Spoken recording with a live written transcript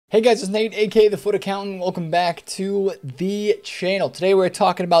Hey guys, it's Nate, aka TheFutAccountant. Welcome back to the channel. Today we're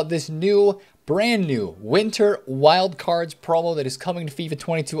talking about this brand new Winter Wildcards promo that is coming to FIFA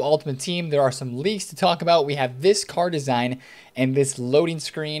 22 Ultimate Team. There are some leaks to talk about. We have this card design and this loading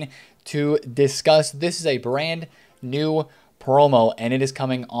screen to discuss. This is a brand new promo and it is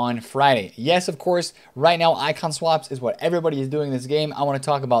coming on Friday. Yes, of course, right now icon swaps is what everybody is doing in this game. I want to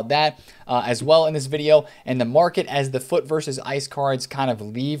talk about that as well in this video, and the market as the Foot versus Ice cards kind of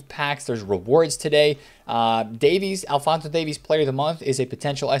leave packs. There's rewards today. Alphonso Davies Player of the Month is a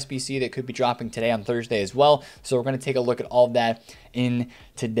potential SBC that could be dropping today on Thursday as well. So we're going to take a look at all of that in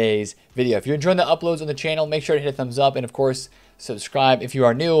today's video. If you're enjoying the uploads on the channel, make sure to hit a thumbs up and of course subscribe if you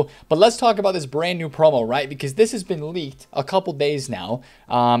are new. But let's talk about this brand new promo, right? Because this has been leaked a couple days now.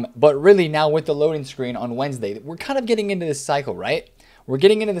 But really now with the loading screen on Wednesday, we're kind of getting into this cycle, right? We're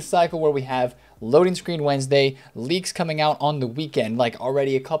getting into the cycle where we have loading screen Wednesday, leaks coming out on the weekend, like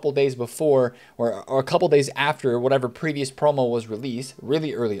already a couple days before or a couple days after whatever previous promo was released,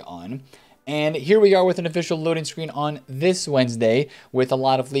 really early on. And here we are with an official loading screen on this Wednesday with a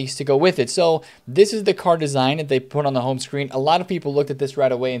lot of leaks to go with it. So this is the card design that they put on the home screen. A lot of people looked at this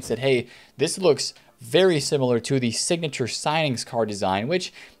right away and said, hey, this looks very similar to the signature signings card design,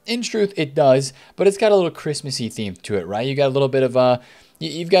 which in truth it does, but it's got a little Christmassy theme to it, right? You got a little bit of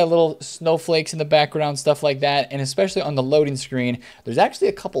you've got little snowflakes in the background, stuff like that. And especially on the loading screen, there's actually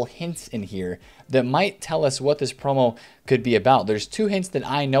a couple hints in here that might tell us what this promo could be about. There's two hints that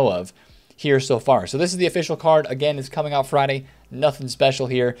I know of here so far. So this is the official card. Again, it's coming out Friday. Nothing special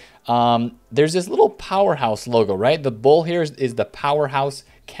here. There's this little powerhouse logo, right? The bull here is the powerhouse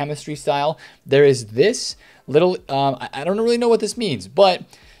chemistry style. There is this little, I don't really know what this means, but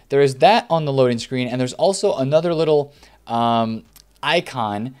there is that on the loading screen. And there's also another little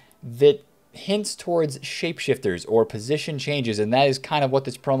icon that hints towards shapeshifters or position changes, and that is kind of what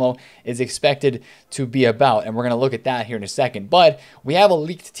this promo is expected to be about, and we're going to look at that here in a second. But we have a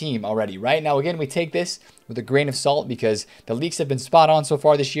leaked team already, right? Now again, we take this with a grain of salt because the leaks have been spot on so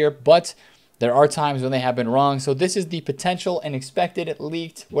far this year, but there are times when they have been wrong. So this is the potential and expected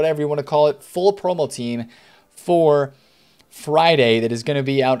leaked, whatever you want to call it, full promo team for Friday that is going to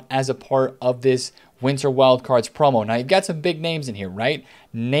be out as a part of this Winter Wildcards promo. Now, you've got some big names in here, right?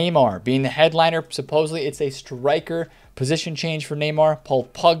 Neymar being the headliner. Supposedly, it's a striker position change for Neymar. Paul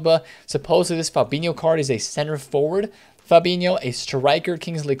Pogba. Supposedly, this Fabinho card is a center forward. Fabinho, a striker.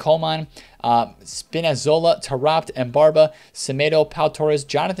 Kingsley Coman. Spinazzola, Tarapt, and Barba. Semedo, Pau Torres.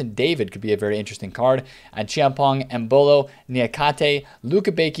 Jonathan David could be a very interesting card. And Chiampong, Embolo, Niakate,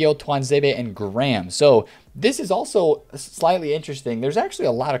 Luka Bacchio, Twanzebe, and Graham. So, this is also slightly interesting. There's actually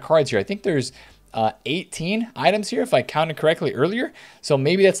a lot of cards here. I think there's 18 items here if I counted correctly earlier. So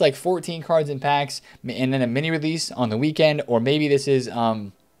maybe that's like 14 cards in packs and then a mini release on the weekend, or maybe this is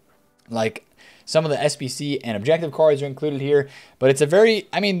like some of the SBC and objective cards are included here. But it's a very,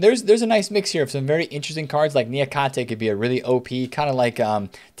 I mean, there's a nice mix here of some very interesting cards. Like Niakate could be a really OP, kind of like Thiago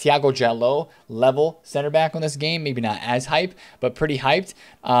Jallo level center back on this game. Maybe not as hype, but pretty hyped.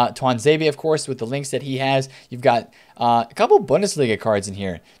 Twanzebe, of course, with the links that he has. You've got a couple Bundesliga cards in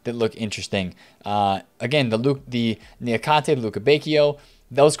here that look interesting. Again, the Niakate, Luka Bacchio.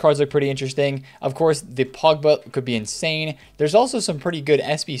 Those cards look pretty interesting. Of course, the Pogba could be insane. There's also some pretty good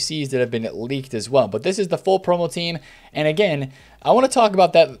SBCs that have been leaked as well. But this is the full promo team. And again, I want to talk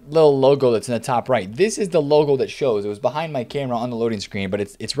about that little logo that's in the top right. This is the logo that shows. It was behind my camera on the loading screen, but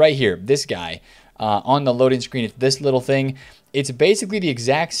it's right here. This guy on the loading screen. It's this little thing. It's basically the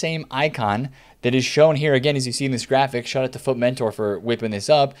exact same icon that is shown here. Again, as you see in this graphic, shout out to Foot Mentor for whipping this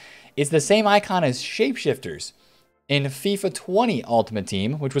up. It's the same icon as Shapeshifters in FIFA 20 Ultimate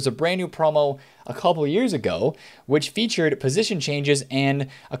Team, which was a brand new promo a couple years ago, which featured position changes and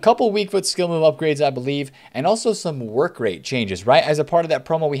a couple weak foot skill move upgrades, I believe, and also some work rate changes, right? As a part of that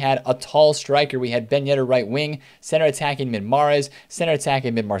promo, we had a tall striker. We had Ben Yedder right wing, center attacking mid Mahrez, center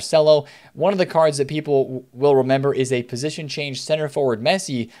attacking mid Marcelo. One of the cards that people will remember is a position change center forward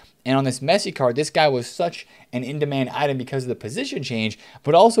Messi. And on this Messi card, this guy was such an in-demand item because of the position change,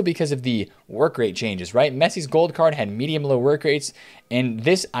 but also because of the work rate changes, right? Messi's gold card had medium-low work rates, and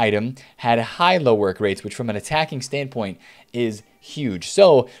this item had high-low work rates, which from an attacking standpoint is huge.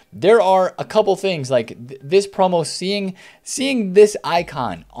 So there are a couple things like this promo, seeing this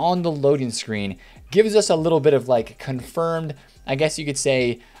icon on the loading screen gives us a little bit of like confirmed, I guess you could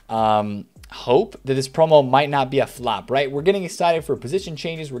say, hope that this promo might not be a flop, right? We're getting excited for position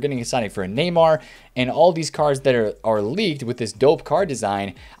changes. We're getting excited for a Neymar and all these cards that are leaked with this dope card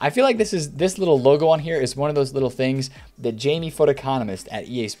design. I feel like this little logo on here is one of those little things that Jamie PhotoEconomist at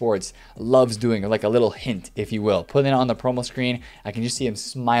EA Sports loves doing, or like a little hint, if you will. Putting it on the promo screen, I can just see him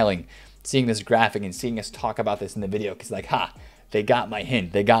smiling, seeing this graphic and seeing us talk about this in the video, because like, ha, they got my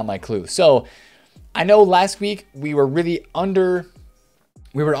hint, they got my clue. So I know last week we were really underwhelmed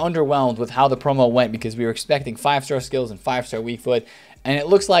with how the promo went, because we were expecting 5-star skills and 5-star weak foot, and it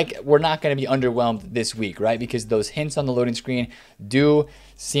looks like we're not going to be underwhelmed this week, right? Because those hints on the loading screen do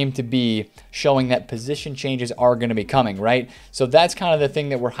seem to be showing that position changes are going to be coming, right? So that's kind of the thing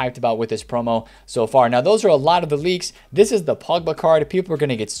that we're hyped about with this promo so far. Now, those are a lot of the leaks. This is the Pogba card. People are going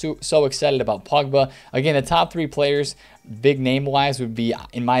to get so excited about Pogba. Again, the top 3 players, big name-wise, would be,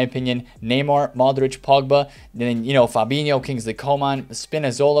 in my opinion, Neymar, Modric, Pogba. Then, you know, Fabinho, Kingsley Coman,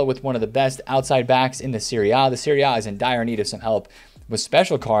 Spinazzola with one of the best outside backs in the Serie A. The Serie A is in dire need of some help with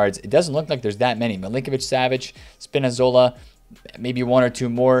special cards. It doesn't look like there's that many. Milinkovic, Savic, Spinazzola, maybe 1 or 2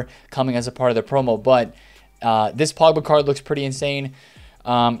 more coming as a part of the promo. But this Pogba card looks pretty insane.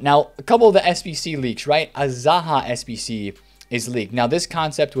 Now, a couple of the SBC leaks, right? A Zaha SBC is leaked. Now, this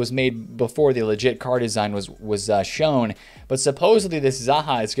concept was made before the legit card design was shown, but supposedly this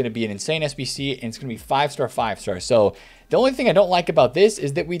Zaha is going to be an insane SBC, and it's going to be 5-star, 5-star. So the only thing I don't like about this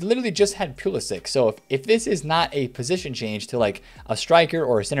is that we literally just had Pulisic. So if this is not a position change to like a striker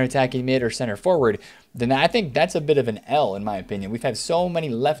or a center attacking mid or center forward, then I think that's a bit of an L in my opinion. We've had so many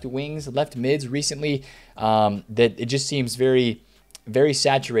left wings, left mids recently that it just seems very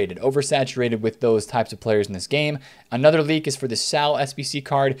saturated, oversaturated with those types of players in this game. Another leak is for the Sal SBC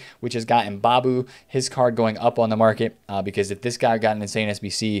card, which has got Mbabu, his card going up on the market, because if this guy got an insane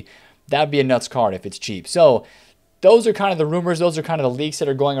SBC, that would be a nuts card if it's cheap. So those are kind of the rumors. Those are kind of the leaks that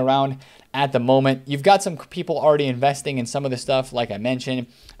are going around at the moment. You've got some people already investing in some of the stuff, like I mentioned,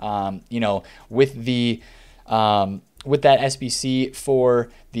 you know, with that SBC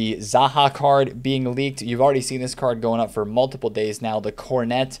for the Zaha card being leaked. You've already seen this card going up for multiple days now. The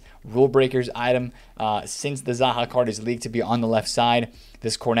Cornet Rule Breakers item, since the Zaha card is leaked to be on the left side,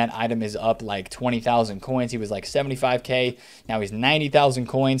 this Cornet item is up like 20,000 coins. He was like 75K. Now he's 90,000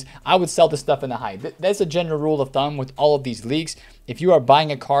 coins. I would sell this stuff in the hype. That's a general rule of thumb with all of these leaks. If you are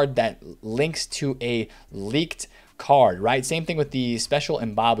buying a card that links to a leaked card, right? Same thing with the special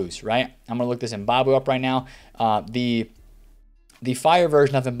Mbabus, right? I'm going to look this Mbabu up right now. The fire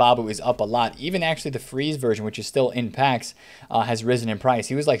version of Mbabu is up a lot. Even actually the freeze version, which is still in packs, has risen in price.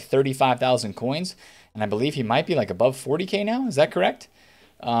 He was like 35,000 coins, and I believe he might be like above 40K now. Is that correct?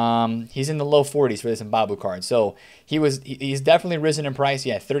 He's in the low 40s for this Mbabu card. So he's definitely risen in price.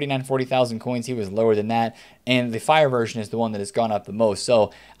 Yeah, 39, 40,000 coins. He was lower than that. And the fire version is the one that has gone up the most.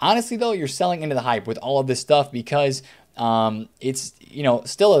 So honestly though, you're selling into the hype with all of this stuff, because it's, you know,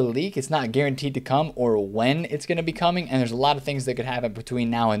 still a leak. It's not guaranteed to come or when it's going to be coming, and there's a lot of things that could happen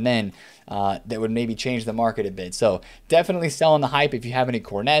between now and then that would maybe change the market a bit. So definitely selling the hype. If you have any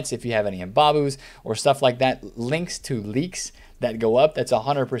Cornets, if you have any Mbabus or stuff like that, links to leaks that go up, that's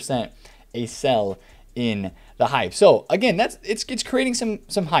 100% a sell in the hype. So again, it's creating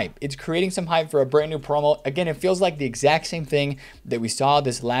some hype. It's creating some hype for a brand new promo. Again, it feels like the exact same thing that we saw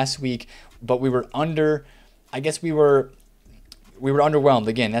this last week, but we were underwhelmed.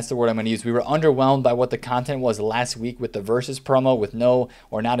 Again, that's the word I'm going to use. We were underwhelmed by what the content was last week with the Versus promo with no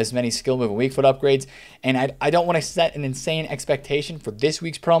or not as many skill move and weak foot upgrades. And I don't want to set an insane expectation for this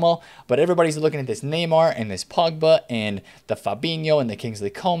week's promo, but everybody's looking at this Neymar and this Pogba and the Fabinho and the Kingsley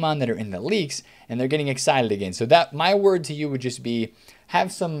Coman that are in the leaks, and they're getting excited again. So that my word to you would just be,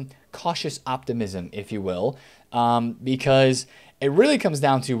 have some cautious optimism, if you will, because it really comes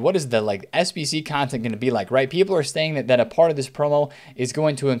down to what is the SBC content going to be like, right? People are saying that a part of this promo is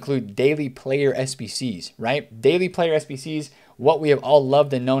going to include daily player SBCs, right? Daily player SBCs, what we have all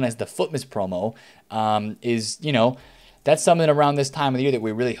loved and known as the Footmas promo, is, you know, that's something around this time of the year that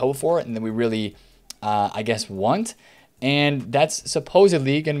we really hope for and that we really, I guess, want. And that's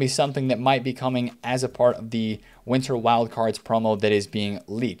supposedly going to be something that might be coming as a part of the Winter Wildcards promo that is being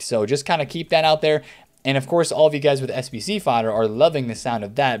leaked. So just kind of keep that out there. And of course, all of you guys with SBC fodder are loving the sound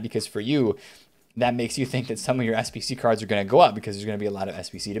of that, because for you, that makes you think that some of your SBC cards are going to go up because there's going to be a lot of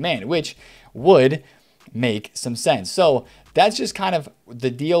SBC demand, which would make some sense. So that's just kind of the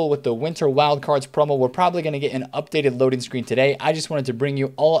deal with the Winter Wildcards promo. We're probably going to get an updated loading screen today. I just wanted to bring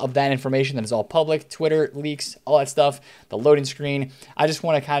you all of that information that is all public, Twitter, leaks, all that stuff, the loading screen. I just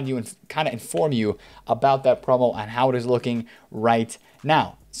want to kind of inform you about that promo and how it is looking right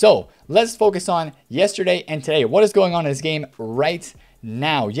now. So let's focus on yesterday and today. What is going on in this game right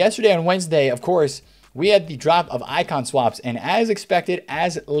now. Yesterday on Wednesday, of course, we had the drop of icon swaps, and as expected,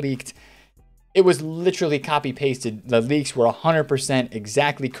 as leaked, it was literally copy-pasted. The leaks were 100%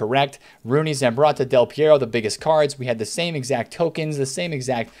 exactly correct. Rooney, Zambrata, Del Piero, the biggest cards. We had the same exact tokens, the same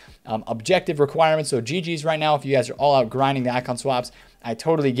exact objective requirements. So GG's right now if you guys are all out grinding the icon swaps. I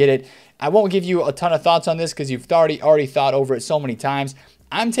totally get it. I won't give you a ton of thoughts on this because you've already thought over it so many times.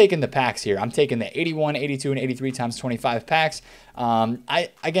 I'm taking the packs here. I'm taking the 81, 82, and 83 times 25 packs.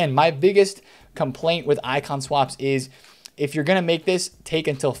 Again, my biggest complaint with icon swaps is if you're going to make this take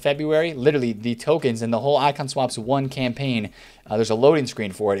until February, literally the tokens and the whole icon swaps 1 campaign, there's a loading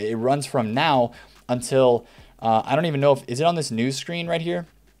screen for it. It runs from now until, I don't even know if, is it on this news screen right here?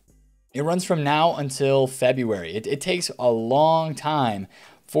 It runs from now until February. It takes a long time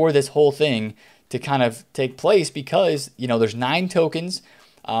for this whole thing to kind of take place because, you know, there's 9 tokens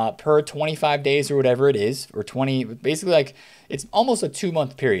per 25 days or whatever it is, or 20, basically like it's almost a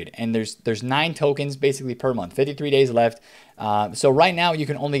 2-month period, and there's 9 tokens basically per month, 53 days left. So right now you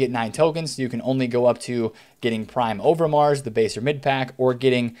can only get 9 tokens. So you can only go up to getting Prime Overmars, the base or mid pack, or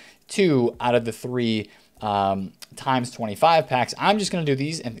getting 2 out of the 3 times 25 packs. I'm just going to do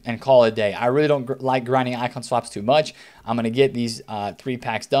these and call it a day. I really don't like grinding icon swaps too much. I'm going to get these 3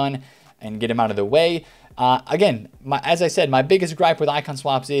 packs done and get them out of the way. Again, as I said, my biggest gripe with icon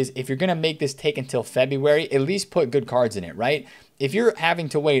swaps is if you're going to make this take until February, at least put good cards in it, right? If you're having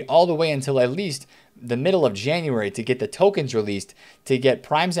to wait all the way until at least the middle of January to get the tokens released, to get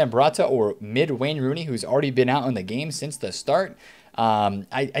Prime Zambrata or mid Wayne Rooney, who's already been out in the game since the start,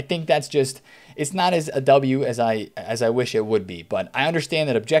 I think that's just, it's not as a W as I wish it would be. But I understand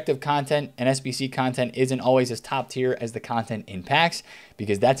that objective content and SBC content isn't always as top tier as the content in packs,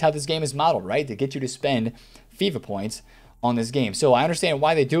 because that's how this game is modeled, right? To get you to spend FIFA points on this game. So I understand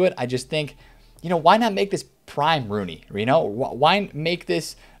why they do it. I just think, you know, why not make this Prime Rooney? You know, why make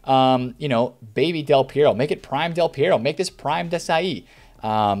this, you know, baby Del Piero? Make it Prime Del Piero. Make this Prime Desai.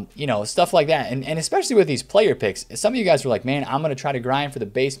 You know, stuff like that. And especially with these player picks, some of you guys were like, man, I'm going to try to grind for the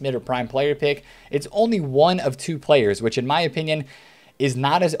base, mid, or prime player pick. It's only 1 of 2 players, which in my opinion is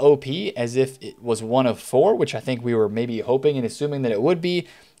not as OP as if it was 1 of 4, which I think we were maybe hoping and assuming that it would be.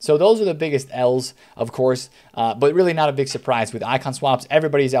 So those are the biggest L's, of course, but really not a big surprise with icon swaps.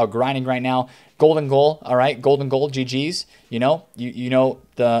 Everybody's out grinding right now. Golden goal, all right, golden goal, GG's. You know, you know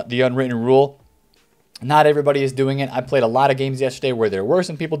the unwritten rule. Not everybody is doing it. I played a lot of games yesterday where there were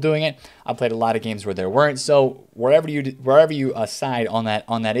some people doing it. I played a lot of games where there weren't. So wherever you side on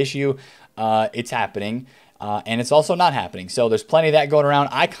that issue, it's happening. And it's also not happening. So there's plenty of that going around.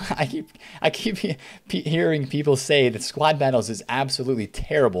 I keep hearing people say that squad battles is absolutely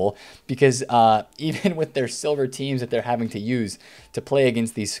terrible because even with their silver teams that they're having to use to play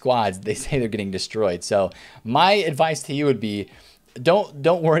against these squads, they say they're getting destroyed. So my advice to you would be,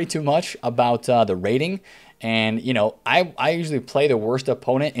 don't worry too much about the rating. And, you know, I usually play the worst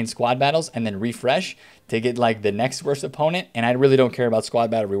opponent in squad battles and then refresh to get like the next worst opponent. And I really don't care about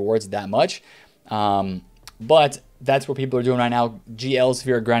squad battle rewards that much. But that's what people are doing right now. GLs, if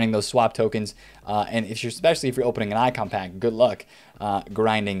you're grinding those swap tokens, and especially if you're opening an icon pack, good luck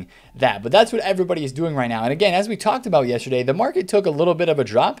grinding that. But that's what everybody is doing right now. And again, as we talked about yesterday, the market took a little bit of a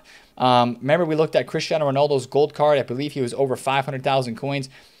drop. Remember, we looked at Cristiano Ronaldo's gold card. I believe he was over 500,000 coins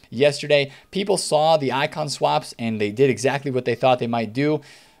yesterday. People saw the icon swaps, and they did exactly what they thought they might do.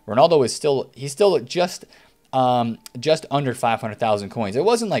 Ronaldo is he's still just under 500,000 coins. It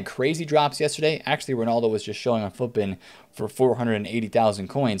wasn't like crazy drops yesterday. Actually, Ronaldo was just showing on Footbin for 480,000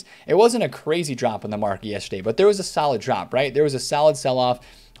 coins. It wasn't a crazy drop in the market yesterday, but there was a solid drop, right? There was a solid sell-off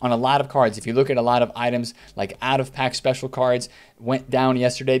on a lot of cards. If you look at a lot of items, like out-of-pack special cards went down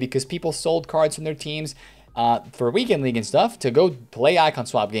yesterday because people sold cards from their teams for weekend league and stuff to go play icon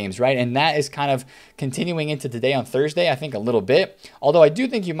swap games, right? And that is kind of continuing into today on Thursday, I think a little bit. Although I do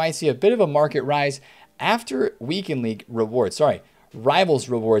think you might see a bit of a market rise after weekend league rewards. Sorry, rivals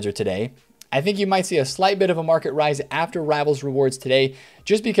rewards are today. I think you might see a slight bit of a market rise after rivals rewards today,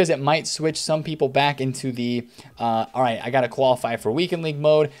 just because it might switch some people back into the, all right, I got to qualify for weekend league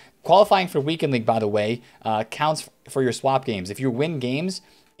mode. Qualifying for weekend league, by the way, counts for your swap games. If you win games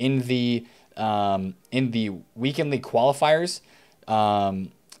in the weekend league qualifiers,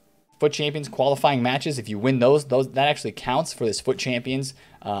 Foot Champions qualifying matches, if you win those that actually counts for this Foot Champions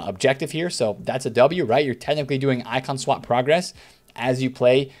objective here. So that's a W, right? You're technically doing icon swap progress as you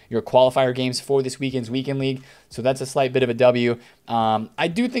play your qualifier games for this weekend's weekend league. So that's a slight bit of a W. I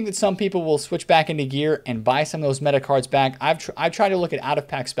do think that some people will switch back into gear and buy some of those meta cards back. I've tried to look at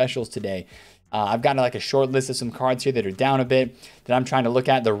out-of-pack specials today. I've gotten like a short list of some cards here that are down a bit that I'm trying to look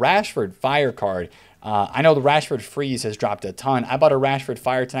at. The Rashford Fire card I know the Rashford Freeze has dropped a ton. I bought a Rashford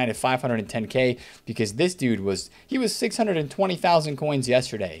Fire tonight at 510K because this dude was 620,000 coins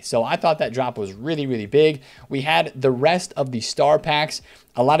yesterday. So I thought that drop was really, really big. We had the rest of the star packs.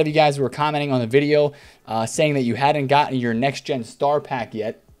 A lot of you guys were commenting on the video saying that you hadn't gotten your next gen star pack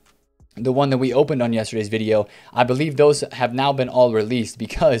yet. The one that we opened on yesterday's video, I believe those have now been all released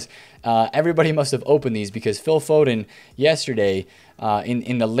because everybody must have opened these, because Phil Foden yesterday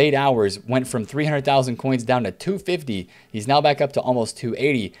in the late hours went from 300,000 coins down to 250. He's now back up to almost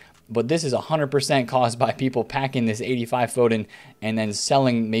 280. But this is 100% caused by people packing this 85 Foden and then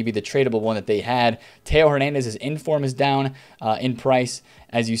selling maybe the tradable one that they had. Theo Hernandez's inform is down in price.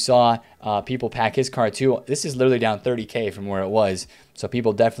 As you saw, people pack his card too. This is literally down 30K from where it was. So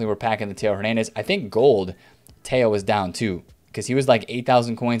people definitely were packing the Theo Hernandez. I think gold, Theo was down too, because he was like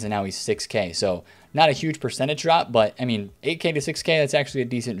 8,000 coins and now he's 6K. So not a huge percentage drop, but I mean, 8K to 6K, that's actually a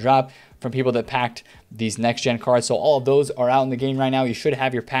decent drop from people that packed these next gen cards. So all of those are out in the game right now. You should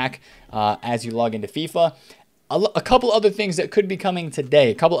have your pack as you log into FIFA. A couple other things that could be coming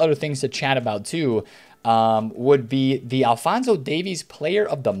today, a couple other things to chat about too, would be the Alphonso Davies Player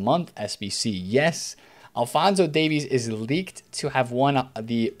of the Month SBC. Yes, Alphonso Davies is leaked to have won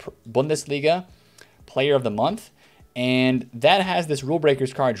the Bundesliga Player of the Month. And that has this Rule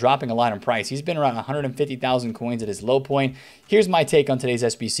Breakers card dropping a lot in price. He's been around 150,000 coins at his low point. Here's my take on today's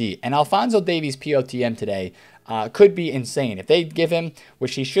SBC. And Alphonso Davies POTM today could be insane. If they give him,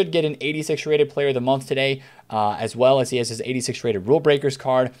 which he should get, an 86 rated Player of the Month today, as well as he has his 86 rated Rule Breakers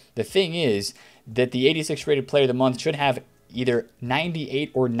card. The thing is that the 86 rated Player of the Month should have either 98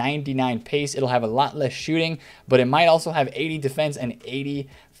 or 99 pace. It'll have a lot less shooting, but it might also have 80 defense and 80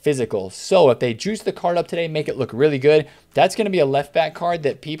 physical. So if they juice the card up today, make it look really good, that's going to be a left back card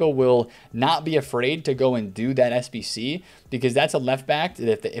that people will not be afraid to go and do that SBC, because that's a left back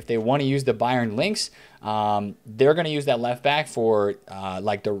that if they want to use the Bayern links, they're going to use that left back for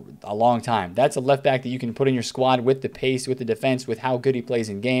a long time. That's a left back that you can put in your squad with the pace, with the defense, with how good he plays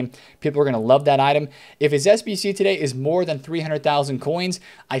in game. People are going to love that item. If his SBC today is more than 300,000 coins,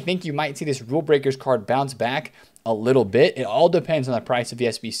 I think you might see this Rule Breakers card bounce back a little bit. It all depends on the price of the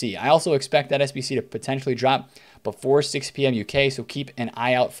SBC. I also expect that SBC to potentially drop before 6 p.m. UK, so keep an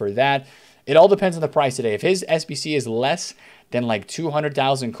eye out for that. It all depends on the price today. If his SBC is less than like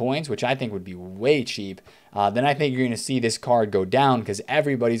 200,000 coins, which I think would be way cheap, then I think you're going to see this card go down, because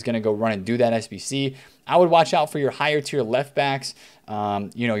everybody's going to go run and do that SBC. I would watch out for your higher tier left backs.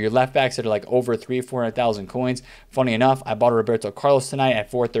 Your left backs that are like over 300,000-400,000 coins. Funny enough, I bought a Roberto Carlos tonight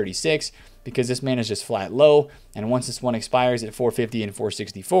at 436 because this man is just flat low. And once this one expires at 450 and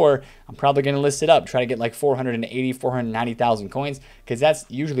 464, I'm probably going to list it up, try to get like 480, 490,000 coins, because that's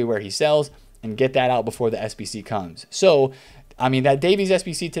usually where he sells, and get that out before the SBC comes. So, I mean, that Davies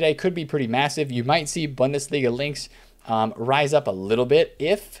SBC today could be pretty massive. You might see Bundesliga links rise up a little bit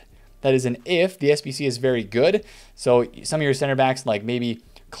if, that is an if, the SBC is very good. So some of your center backs, like maybe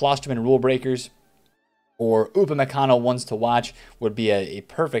Klosterman Rule Breakers or Upamecano ones to watch, would be a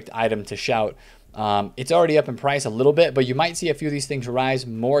perfect item to shout. It's already up in price a little bit, but you might see a few of these things rise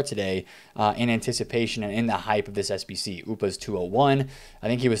more today in anticipation and in the hype of this SBC. Upa's 201. I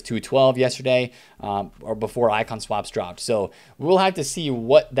think he was 212 yesterday, or before icon swaps dropped. So we'll have to see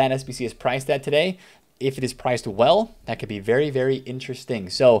what that SBC is priced at today. If it is priced well, that could be very, very interesting.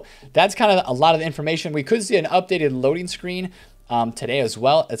 So that's kind of a lot of the information. We could see an updated loading screen today as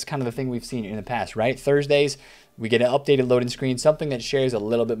well. That's kind of the thing we've seen in the past, right? Thursdays, we get an updated loading screen, something that shares a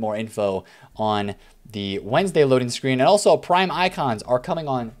little bit more info on the Wednesday loading screen. And also Prime Icons are coming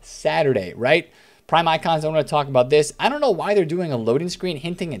on Saturday, right? Prime Icons, I want to talk about this. I don't know why they're doing a loading screen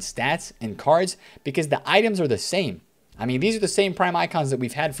hinting at stats and cards, because the items are the same. I mean, these are the same Prime Icons that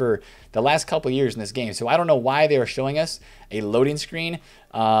we've had for the last couple of years in this game. So I don't know why they are showing us a loading screen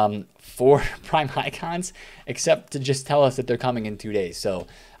for Prime Icons, except to just tell us that they're coming in 2 days. So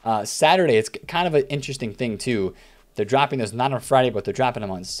Saturday, it's kind of an interesting thing too. They're dropping those not on Friday, but they're dropping them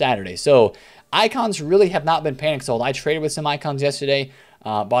on Saturday. So icons really have not been panic sold. I traded with some icons yesterday.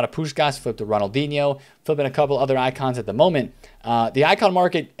 Bought a Puskás, flipped a Ronaldinho, flipping a couple other icons at the moment. The icon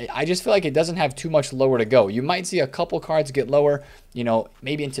market, I just feel like it doesn't have too much lower to go. You might see a couple cards get lower,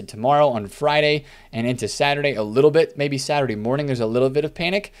 maybe into tomorrow on Friday and into Saturday a little bit. Maybe Saturday morning there's a little bit of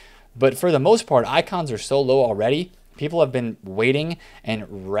panic. But for the most part, icons are so low already. People have been waiting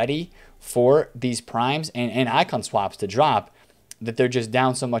and ready for these primes and icon swaps to drop, that they're just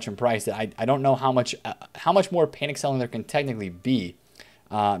down so much in price that I don't know how much more panic selling there can technically be.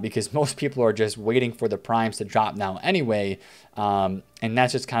 Because most people are just waiting for the primes to drop now anyway. And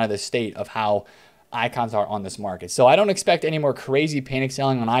that's just kind of the state of how icons are on this market. So I don't expect any more crazy panic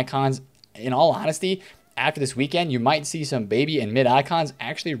selling on icons. in all honesty, after this weekend, you might see some baby and mid icons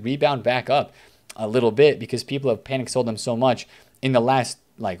actually rebound back up a little bit because people have panic sold them so much in the last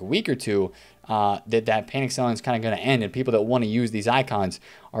like week or two that panic selling is kind of going to end, and people that want to use these icons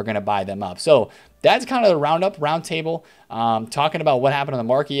are going to buy them up. So that's kind of the round table. Talking about what happened on the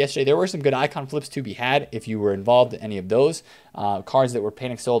market yesterday, there were some good icon flips to be had if you were involved in any of those cards that were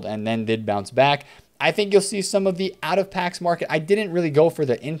panic sold and then did bounce back. I think you'll see some of the out of packs market. I didn't really go for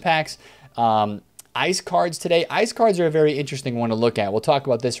the in packs. Ice cards today. Ice cards are a very interesting one to look at. We'll talk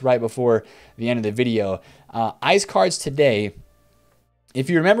about this right before the end of the video. Ice cards today, if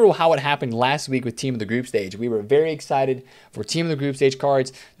you remember how it happened last week with Team of the Group Stage, we were very excited for Team of the Group Stage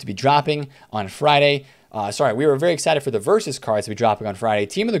cards to be dropping on Friday. We were very excited for the Versus cards to be dropping on Friday.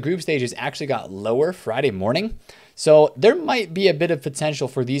 Team of the Group Stages actually got lower Friday morning. So there might be a bit of potential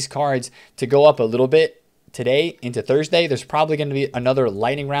for these cards to go up a little bit today into Thursday. There's probably going to be another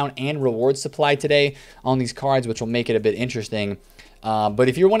lightning round and reward supply today on these cards, which will make it a bit interesting. But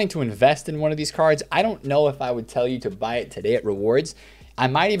if you're wanting to invest in one of these cards, I don't know if I would tell you to buy it today at rewards. I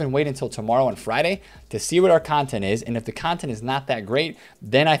might even wait until tomorrow and Friday to see what our content is. And if the content is not that great,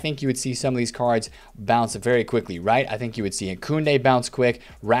 then I think you would see some of these cards bounce very quickly, right? I think you would see Kunde bounce quick,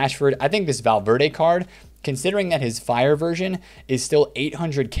 Rashford. I think this Valverde card, considering that his fire version is still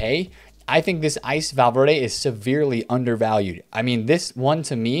 800K, I think this Ice Valverde is severely undervalued. I mean, this one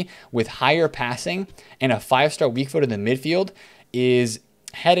to me with higher passing and a 5-star weak foot in the midfield is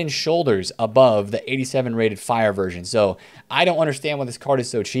head and shoulders above the 87 rated fire version. So I don't understand why this card is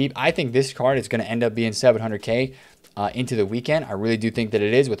so cheap. I think this card is going to end up being 700K into the weekend. I really do think that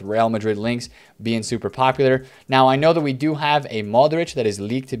it is, with Real Madrid links being super popular. Now, I know that we do have a Modric that is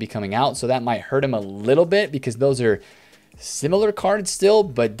leaked to be coming out, so that might hurt him a little bit because those are similar cards still,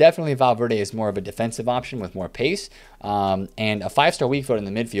 but definitely Valverde is more of a defensive option with more pace, and a 5-star weak foot in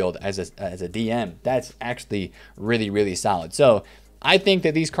the midfield as a DM. That's actually really, really solid. So I think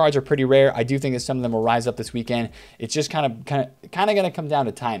that these cards are pretty rare. I do think that some of them will rise up this weekend. It's just kind of going to come down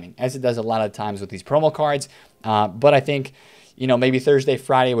to timing, as it does a lot of times with these promo cards. But I think, you know, maybe Thursday,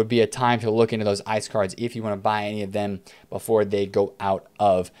 Friday would be a time to look into those ice cards if you want to buy any of them before they go out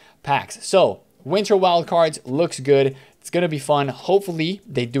of packs. So Winter Wildcards looks good. It's going to be fun. Hopefully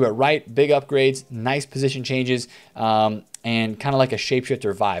they do it right. Big upgrades, nice position changes, and kind of like a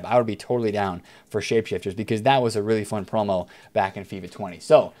shapeshifter vibe. I would be totally down for shapeshifters because that was a really fun promo back in FIFA 20.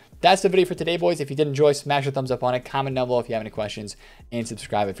 So that's the video for today, boys. If you did enjoy, smash a thumbs up on it. Comment down below if you have any questions, and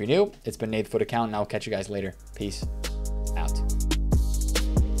subscribe if you're new. It's been TheFutAccountant, and I'll catch you guys later. Peace out.